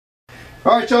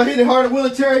Alright, y'all, hitting hard at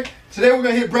Willitary. Today we're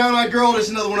going to hit Brown Eyed Girl. This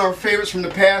is another one of our favorites from the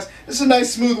past. This is a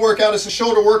nice smooth workout. It's a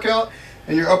shoulder workout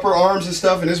and your upper arms and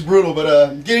stuff, and it's brutal.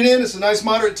 But get it in. It's a nice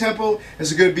moderate tempo.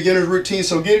 It's a good beginner's routine,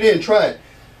 so get it in. Try it.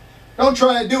 Don't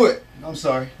try it. Do it. I'm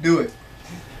sorry. Do it.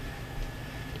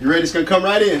 You ready? It's going to come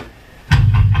right in.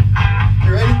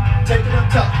 You ready? Take it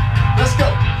up top. Let's go.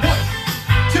 1,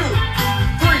 2,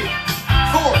 3,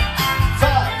 4,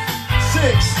 5,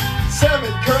 6, 7.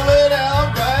 Curl it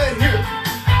out right here.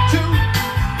 2,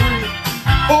 3,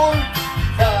 4,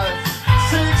 5,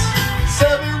 6,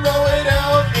 7. Roll it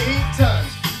out 8 times.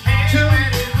 2,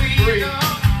 3,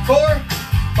 4,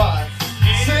 5,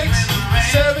 6,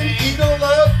 7. Eagle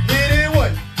up. Hit it.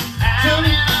 1, 2,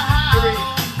 3,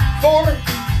 4,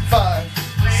 5,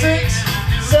 6,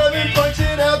 7. Punch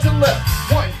it out to left.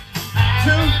 1,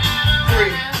 2, 3,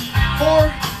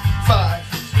 4, 5,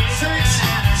 6,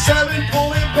 7.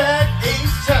 Pull it back 8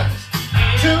 times.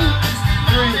 2,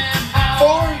 3,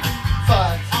 4,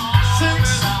 5,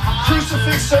 6.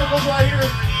 Crucifix circles right here.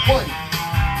 1,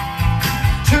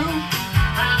 2,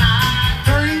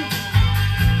 3,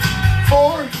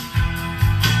 4,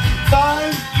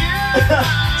 5,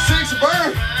 6.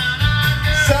 Burn.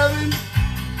 7.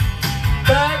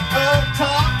 Back up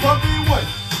top. Pump it. 1,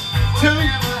 2,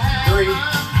 3,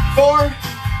 4,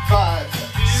 5,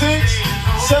 6,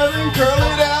 7. Curl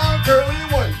it out. Curl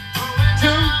it. 1, 2,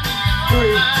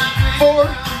 3, 4,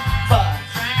 5,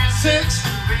 6,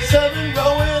 7.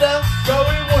 Roll it out. Roll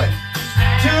it. 1,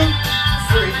 2,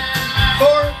 3,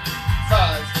 4,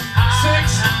 5,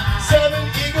 6, 7.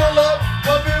 Eagle up.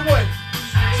 Pump it. 1,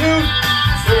 2,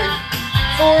 3,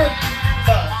 4,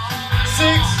 5,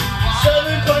 6,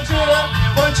 7. Punch it up.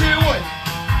 Punch it. 1,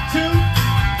 2,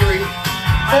 3,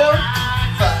 4,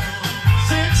 5,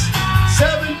 6,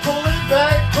 7. Pull it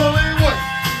back. Pull it. 1,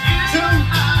 2,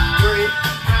 3,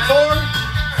 4,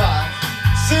 5,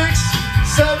 6,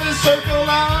 7. Circle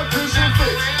out.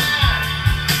 Crucifix.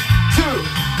 2,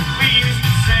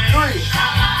 3,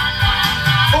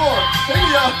 4. Take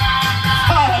it out.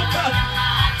 5,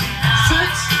 6,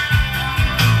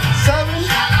 7,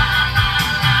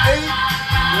 8.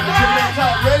 We're gonna take it up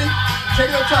top. Ready? Take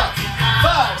it up top.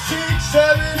 5, 6,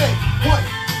 7, 8. 1,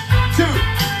 2,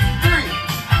 3,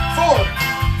 4,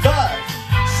 5,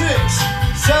 6,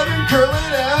 7. Curl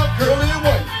it out. Curl it.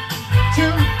 1,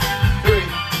 2, 3,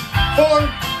 4,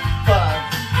 5,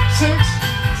 6,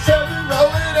 7. Roll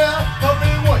it out. Pump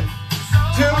it. 1,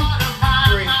 2,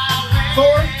 3,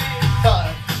 4,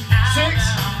 5, 6,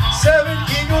 7.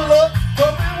 Eagle up.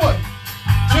 Pump it. 1,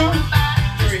 2,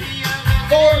 3,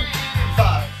 4,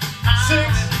 5,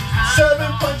 6,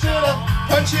 7. Punch it up.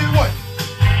 Punch it. 1,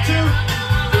 2,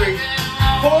 3,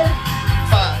 4,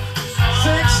 5,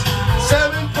 6,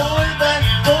 7. Pull it back.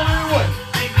 Pull it. 1,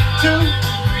 2,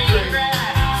 3,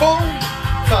 4,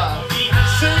 5,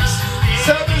 6,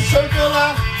 7. Circle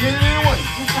out. Get it. 1,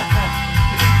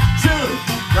 2.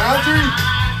 Round 3,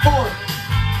 4.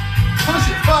 Push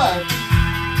it. 5,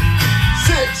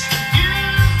 6,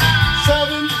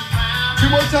 7. 2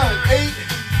 more times. 8,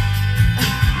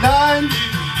 9,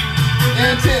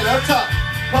 and 10. Up top.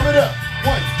 Pump it up.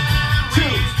 1, 2,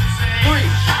 3,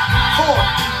 4,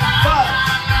 5,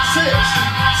 6,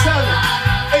 7,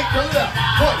 8. Curl it out.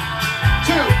 1,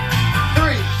 2,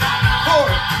 3,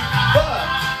 4, 5,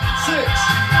 6,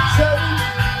 7,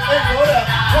 8. Roll it out.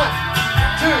 1,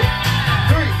 2,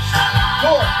 3,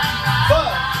 4,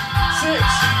 5, 6,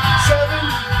 7,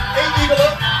 8. Eagle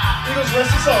up. Eagles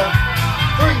rest us all.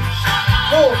 3,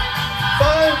 4,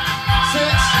 5, 6,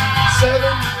 7,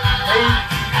 8,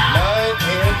 9,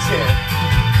 and 10.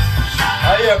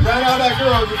 Oh yeah, brown eyed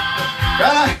girl.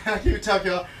 Brown eyed, I keep it tough,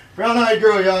 y'all. Brown eyed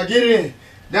girl, y'all. Get it in.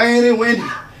 Diane and Wendy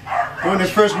doing their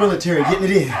first Willitary, getting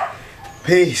it in.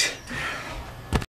 Peace.